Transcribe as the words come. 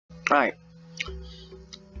Alright.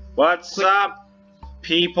 What's up,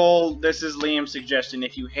 people? This is Liam's suggestion.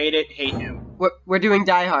 If you hate it, hate him. We're doing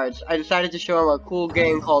diehards. I decided to show him a cool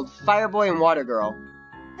game called Fireboy and Watergirl.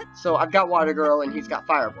 So I've got Watergirl and he's got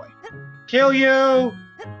Fireboy. Kill you!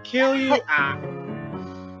 Kill you! Hey. Ah!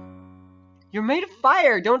 You're made of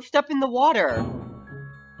fire! Don't step in the water!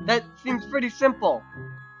 That seems pretty simple.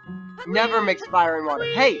 Never mix fire and water.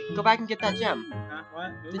 Hey, go back and get that gem.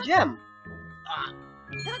 What? The gem! Ah.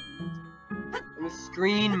 And the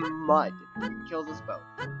screen mud. It kills us both.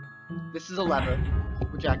 This is a lever,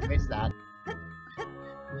 which activates that.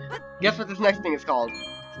 Guess what this next thing is called?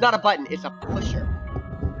 It's not a button, it's a pusher.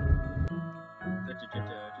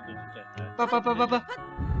 Ba-ba-ba-ba-ba.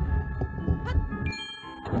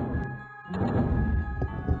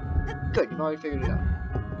 Good, you've already figured it out.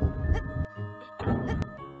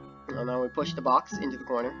 And now we push the box into the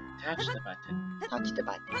corner. Touch the button. Touch the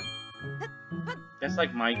button. That's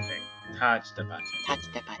like my thing. Touch the button.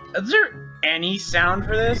 Touch the button. Is there any sound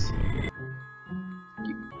for this?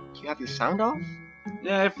 Do you have your sound off?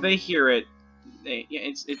 Yeah, if they hear it,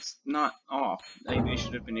 it's not off. They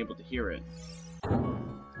should have been able to hear it.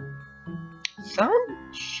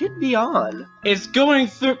 Sound should be on. It's going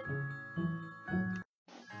through.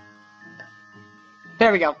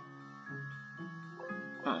 There we go.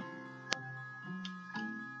 Huh.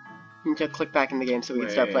 You need to click back in the game so we can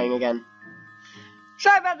Wait. start playing again.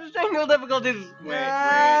 Sorry about the technical difficulties. Wait.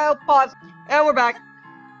 Pause. And we're back.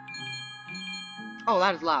 Oh,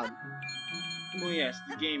 that is loud. Well, yes,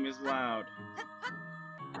 the game is loud.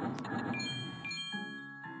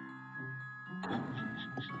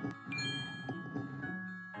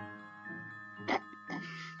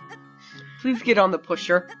 Please get on the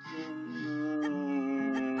pusher.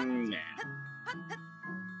 Nah.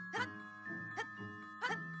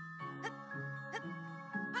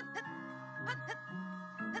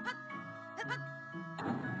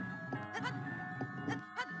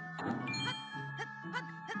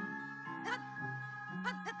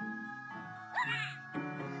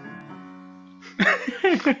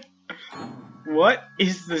 What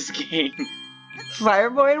is this game?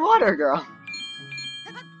 Fireboy and Watergirl.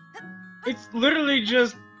 It's literally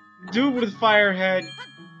just dude with fire head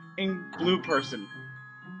and blue person.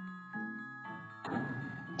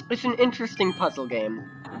 It's an interesting puzzle game.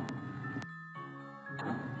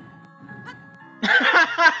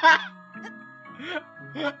 I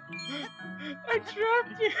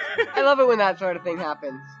trapped you. I love it when that sort of thing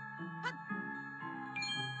happens.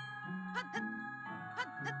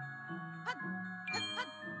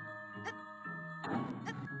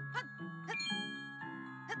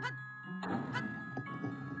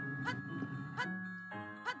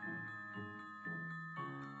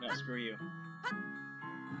 No, screw you.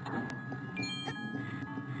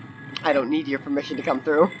 I don't need your permission to come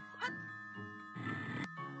through.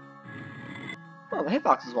 Oh, the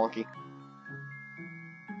hitbox is wonky.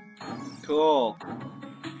 Cool.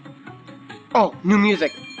 Oh, new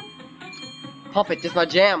music. Pump it, just my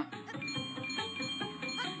jam.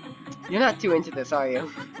 You're not too into this, are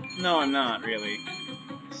you? No, I'm not really.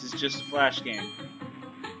 This is just a flash game.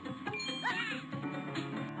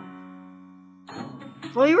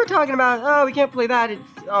 Well, you were talking about, oh, we can't play that, it's,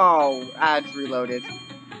 oh, ads reloaded.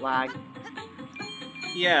 Lag.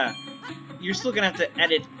 Yeah. You're still gonna have to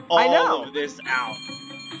edit I know. all of this out.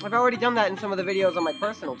 I've already done that in some of the videos on my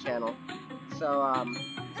personal channel. So,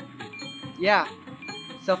 yeah.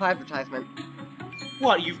 Self-advertisement.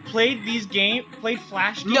 What, you've played played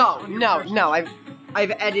flash games? No, on your no, personal- no,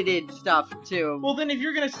 I've edited stuff too. Well, then if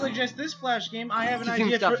you're gonna suggest this flash game, I have an To zoom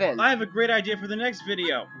idea stuff for- in. I have a great idea for the next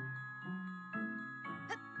video.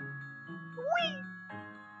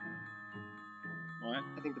 What?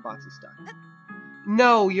 I think the box is stuck.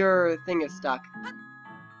 No, your thing is stuck.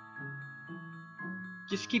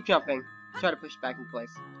 Just keep jumping. Try to push it back into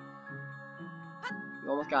place. You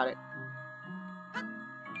almost got it.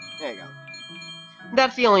 There you go.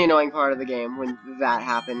 That's the only annoying part of the game, when that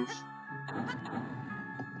happens.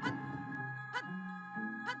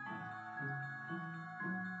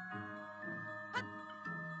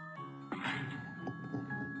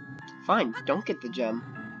 Fine, don't get the gem.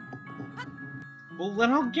 Well,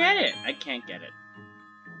 then I'll get it. I can't get it.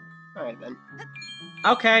 Alright then.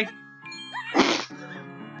 Okay.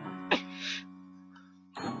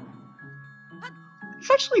 It's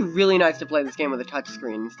actually really nice to play this game with a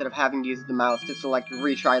touchscreen instead of having to use the mouse to select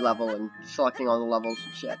retry level and selecting all the levels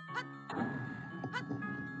and shit.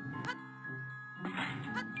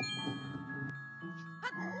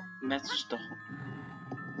 And that's just a whole...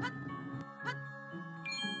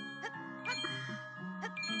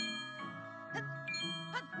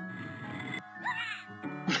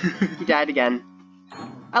 He died again.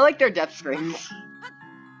 I like their death screams.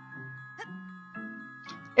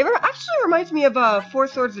 It actually reminds me of Four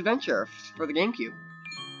Swords Adventure for the GameCube.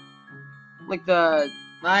 Like the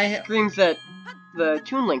screams that the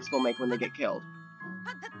Toon Links will make when they get killed.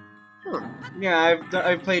 Yeah,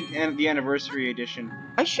 I've played the Anniversary Edition.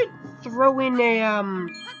 I should throw in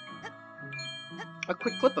a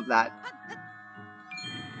quick clip of that.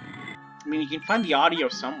 I mean, you can find the audio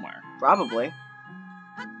somewhere. Probably.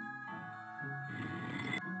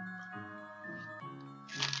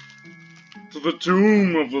 To the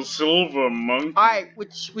tomb of the silver monkey. Alright,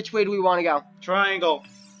 which way do we want to go? Triangle.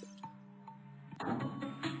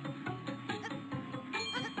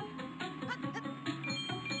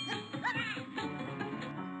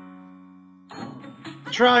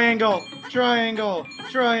 Triangle! Triangle!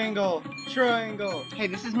 Triangle! Triangle! Hey,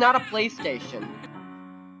 this is not a PlayStation.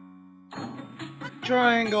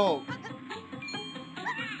 Triangle!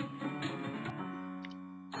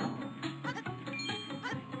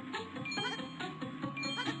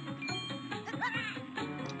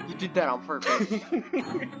 You did that on purpose.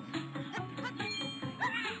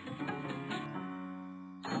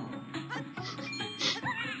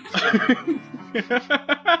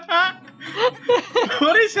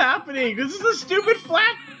 What is happening? This is a stupid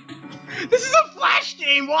Flash. This is a Flash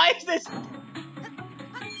game. Why is this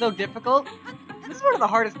so difficult? This is one of the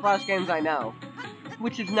hardest Flash games I know,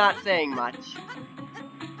 which is not saying much.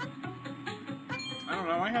 I don't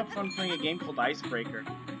know. I have fun playing a game called Icebreaker.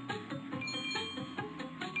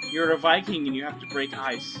 You're a Viking and you have to break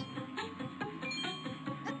ice.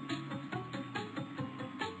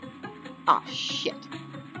 Ah, shit.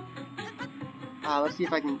 Let's see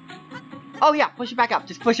if I can... Oh yeah, push it back up.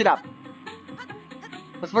 Just push it up.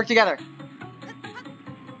 Let's work together.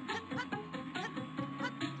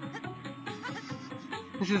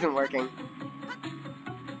 This isn't working.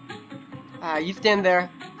 You stand there.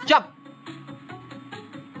 Jump!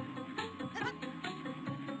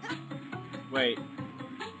 Wait.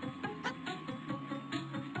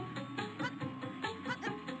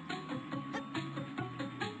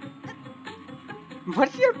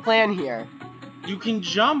 What's your plan here? You can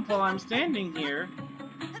jump while I'm standing here.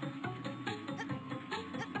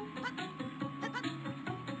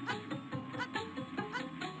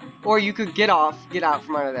 Or you could get out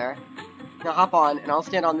from under there. Now hop on, and I'll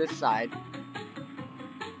stand on this side.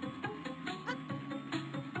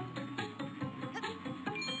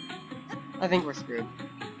 I think we're screwed.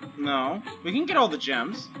 No. We can get all the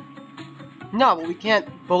gems. No, but we can't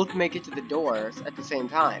both make it to the doors at the same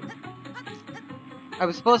time. I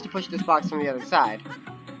was supposed to push this box from the other side.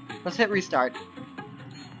 Let's hit restart.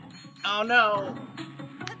 Oh no!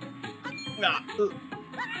 Ah.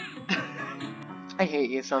 I hate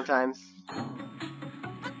you sometimes.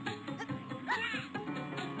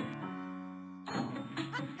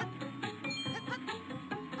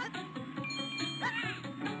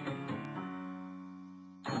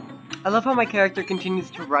 I love how my character continues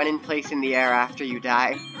to run in place in the air after you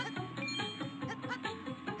die.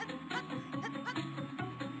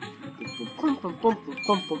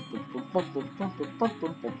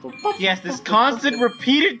 Yes, this constant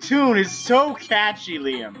repeated tune is so catchy,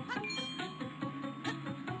 Liam.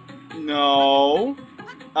 No.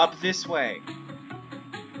 Up this way.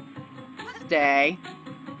 Stay.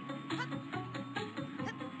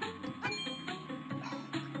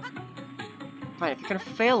 Fine, if you're gonna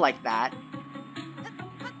fail like that,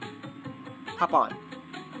 hop on.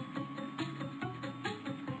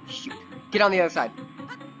 Shoot. Get on the other side.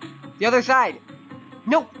 The other side!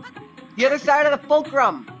 Nope! The other side of the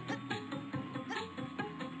fulcrum!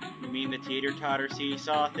 You mean the teeter-totter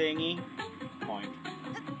seesaw thingy? Point.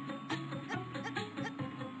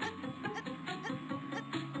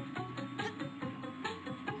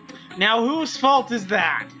 Now whose fault is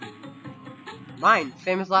that? Mine,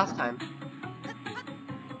 same as last time.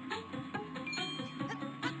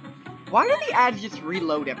 Why do the ads just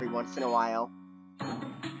reload every once in a while?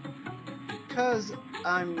 Because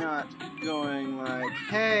I'm not going like,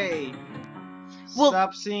 hey, Well,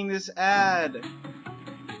 stop seeing this ad.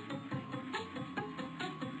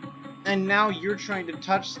 And now you're trying to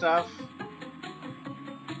touch stuff.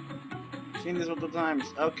 Seen this multiple times.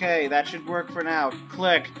 Okay, that should work for now.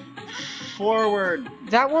 Click. Forward.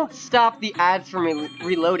 that won't stop the ads from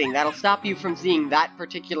reloading. That'll stop you from seeing that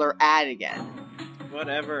particular ad again.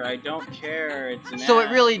 Whatever, I don't care. It's an So ad.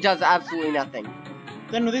 it really does absolutely nothing.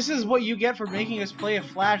 Then this is what you get for making us play a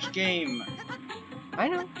Flash game. I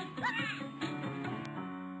know.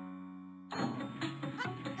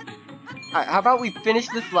 Alright, how about we finish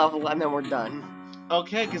this level and then we're done?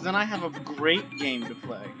 Okay, because then I have a great game to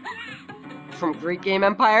play. from Great Game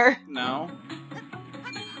Empire? No.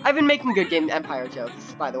 I've been making Good Game Empire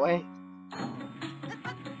jokes, by the way.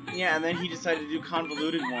 Yeah, and then he decided to do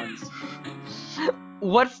convoluted ones.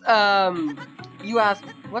 What's, you asked,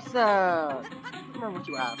 what's, I don't remember what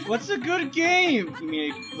you asked. What's a good game? You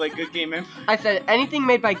mean, like, Good Game Empire? I said, anything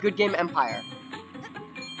made by Good Game Empire.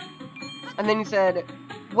 And then you said,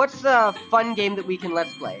 what's a fun game that we can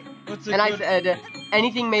let's play? I said,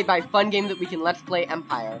 anything made by fun game that we can let's play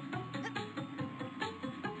Empire.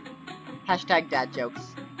 Hashtag dad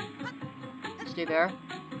jokes. Stay there.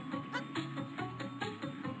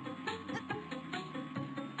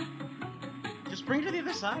 Just bring it to the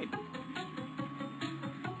other side.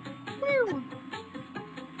 Woo.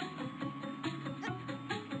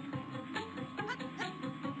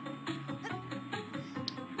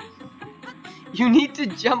 You need to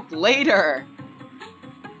jump later.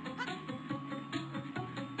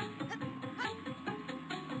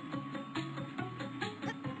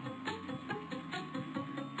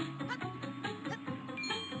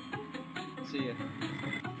 See ya.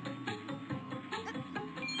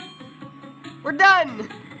 We're done!